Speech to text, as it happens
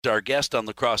Our guest on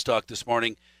the Crosstalk this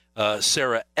morning,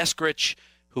 Sara Eskrich,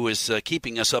 who is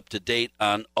keeping us up to date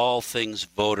on all things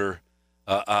voter,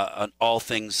 on all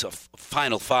things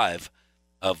Final Five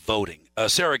of voting.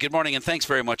 Sara, good morning, and thanks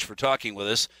very much for talking with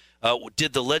us.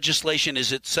 Did the legislation,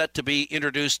 is it set to be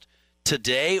introduced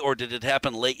today, or did it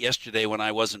happen late yesterday when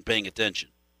I wasn't paying attention?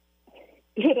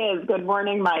 It is. Good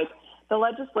morning, Mike. The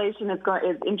legislation is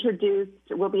introduced.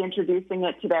 We'll be introducing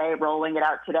it today, rolling it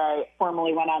out today.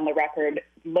 Formally went on the record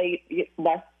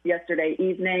yesterday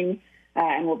evening,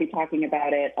 and we'll be talking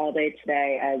about it all day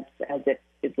today as it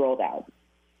is rolled out.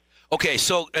 Okay,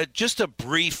 so just a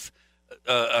brief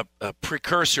a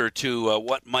precursor to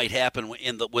what might happen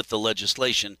with the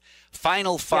legislation.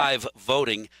 Final Five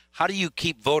voting. How do you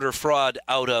keep voter fraud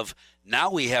out of?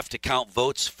 Now we have to count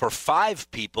votes for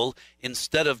 5 people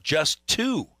instead of just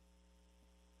 2.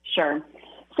 Sure.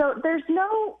 So there's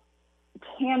no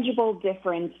tangible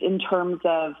difference in terms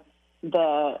of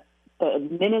the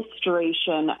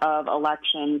administration of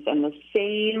elections and the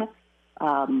same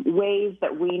ways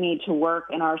that we need to work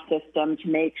in our system to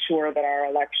make sure that our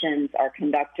elections are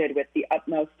conducted with the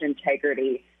utmost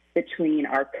integrity between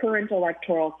our current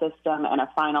electoral system and a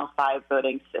Final Five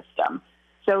voting system.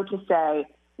 So to say,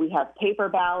 we have paper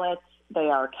ballots, they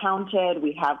are counted,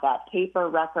 we have that paper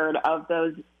record of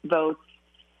those votes.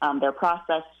 They're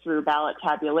processed through ballot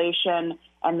tabulation,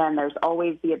 and then there's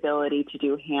always the ability to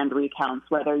do hand recounts,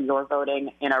 whether you're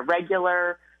voting in a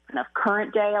regular kind of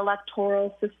current day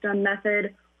electoral system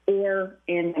method or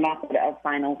in the method of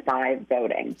Final Five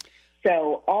voting.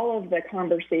 So all of the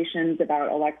conversations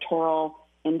about electoral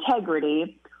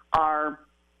integrity are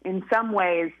in some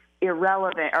ways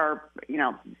irrelevant or,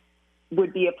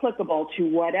 would be applicable to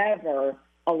whatever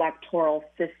electoral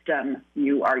system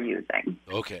you are using.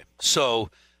 Okay. So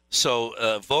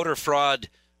voter fraud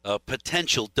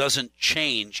potential doesn't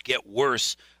change, get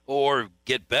worse, or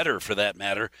get better for that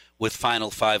matter with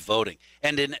Final Five voting.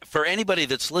 And for anybody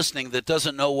that's listening that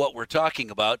doesn't know what we're talking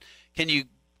about, can you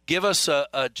give us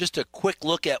just a quick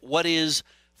look at what is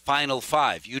Final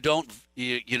Five? You don't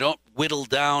whittle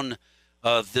down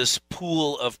this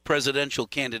pool of presidential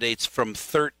candidates from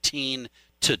 13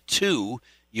 to 2.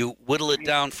 You whittle it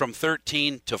down from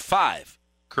 13 to 5,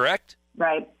 correct?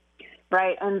 Right.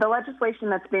 And the legislation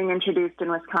that's being introduced in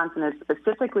Wisconsin is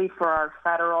specifically for our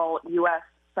federal U.S.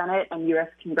 Senate and U.S.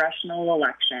 congressional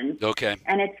elections. Okay.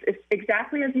 And it's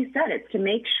exactly as you said. It's to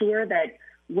make sure that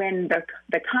when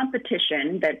the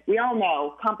competition, that we all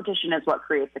know competition is what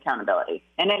creates accountability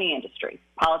in any industry,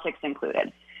 politics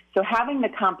included. So having the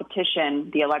competition,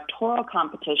 the electoral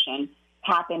competition,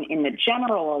 happen in the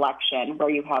general election where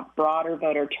you have broader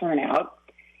voter turnout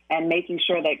and making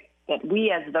sure that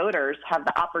we as voters have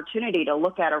the opportunity to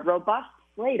look at a robust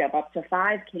slate of up to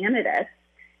 5 candidates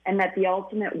and that the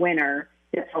ultimate winner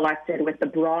gets elected with the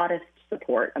broadest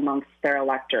support amongst their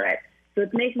electorate. So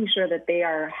it's making sure that they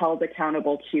are held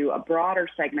accountable to a broader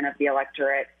segment of the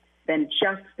electorate than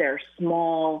just their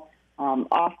small,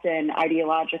 often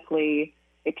ideologically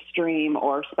extreme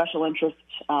or special interest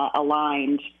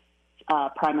aligned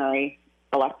primary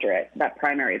electorate, that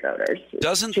primary voters.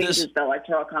 Changes the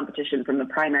electoral competition from the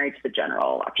primary to the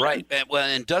general election. Right.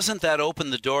 And doesn't that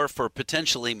open the door for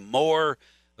potentially more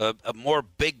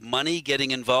big money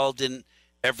getting involved in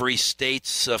every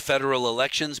state's federal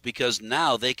elections? Because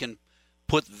now they can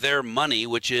put their money,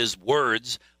 which is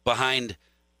words, behind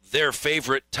their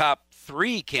favorite top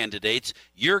 3 candidates.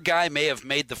 Your guy may have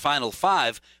made the Final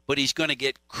Five, but he's going to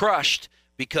get crushed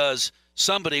because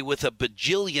somebody with $1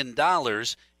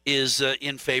 bajillion is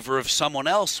in favor of someone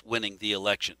else winning the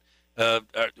election.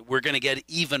 We're going to get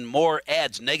even more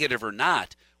ads, negative or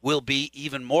not. We'll be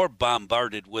even more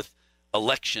bombarded with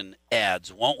election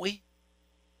ads, won't we?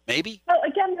 Maybe? Well,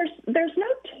 again, there's no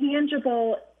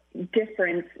tangible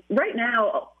difference. Right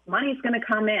now, money's going to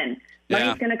come in.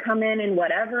 Money's going to come in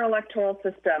whatever electoral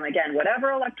system. Again,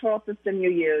 whatever electoral system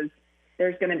you use,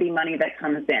 there's going to be money that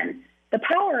comes in. The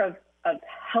power of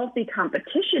healthy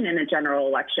competition in a general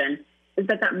election is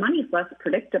that money is less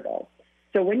predictable.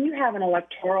 So when you have an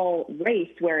electoral race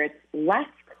where it's less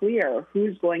clear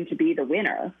who's going to be the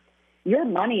winner, your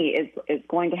money is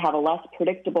going to have a less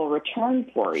predictable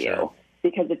return for you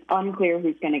because it's unclear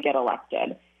who's going to get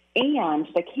elected. And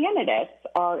the candidates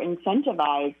are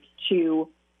incentivized to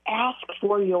ask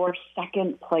for your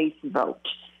second place vote.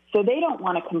 So they don't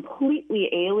want to completely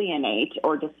alienate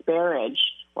or disparage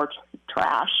or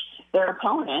trash their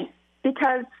opponent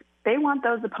because they want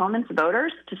those opponents'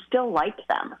 voters to still like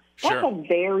them. That's a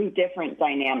very different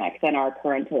dynamic than our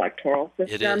current electoral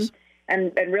system. It is.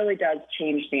 And it really does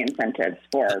change the incentives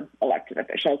for elected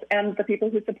officials and the people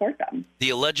who support them.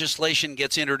 The legislation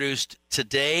gets introduced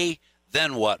today.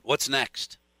 Then what? What's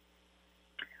next?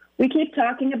 We keep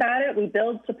talking about it. We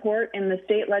build support in the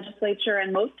state legislature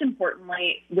and, most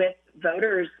importantly, with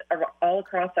voters all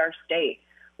across our state.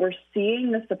 We're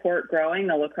seeing the support growing.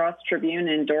 The La Crosse Tribune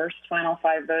endorsed Final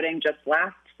Five voting just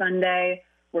last Sunday.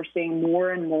 We're seeing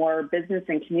more and more business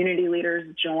and community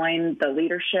leaders join the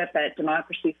leadership at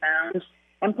Democracy Found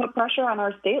and put pressure on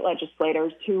our state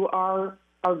legislators who are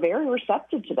very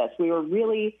receptive to this. We were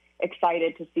really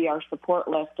excited to see our support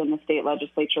list in the state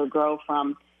legislature grow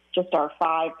from just our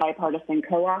 5 bipartisan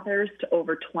co-authors to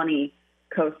over 20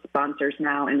 co-sponsors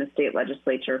now in the state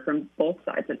legislature from both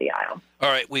sides of the aisle. All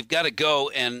right, we've got to go,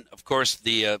 and of course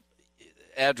the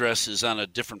address is on a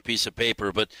different piece of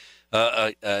paper, but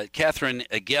Catherine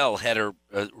Agell had a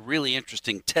really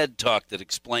interesting TED Talk that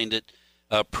explained it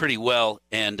pretty well,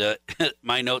 and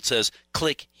my note says,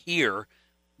 click here,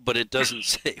 but it doesn't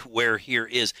say where here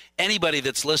is. Anybody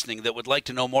that's listening that would like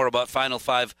to know more about Final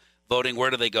Five voting, where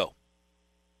do they go?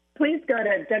 Please go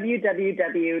to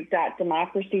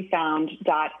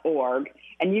www.democracyfound.org,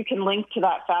 and you can link to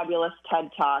that fabulous TED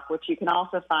Talk, which you can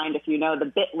also find if you know the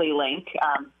bit.ly link,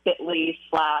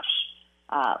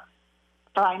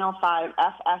 bit.ly/Final Five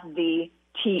FFV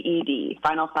TED,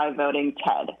 Final Five Voting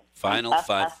TED. Final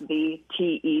Five FFV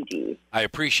TED. I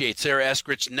appreciate Sara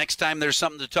Eskrich. Next time there's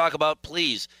something to talk about,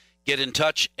 please get in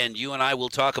touch, and you and I will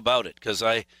talk about it, because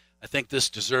I think this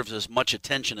deserves as much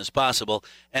attention as possible,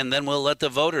 and then we'll let the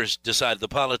voters decide, the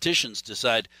politicians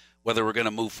decide, whether we're going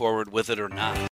to move forward with it or not.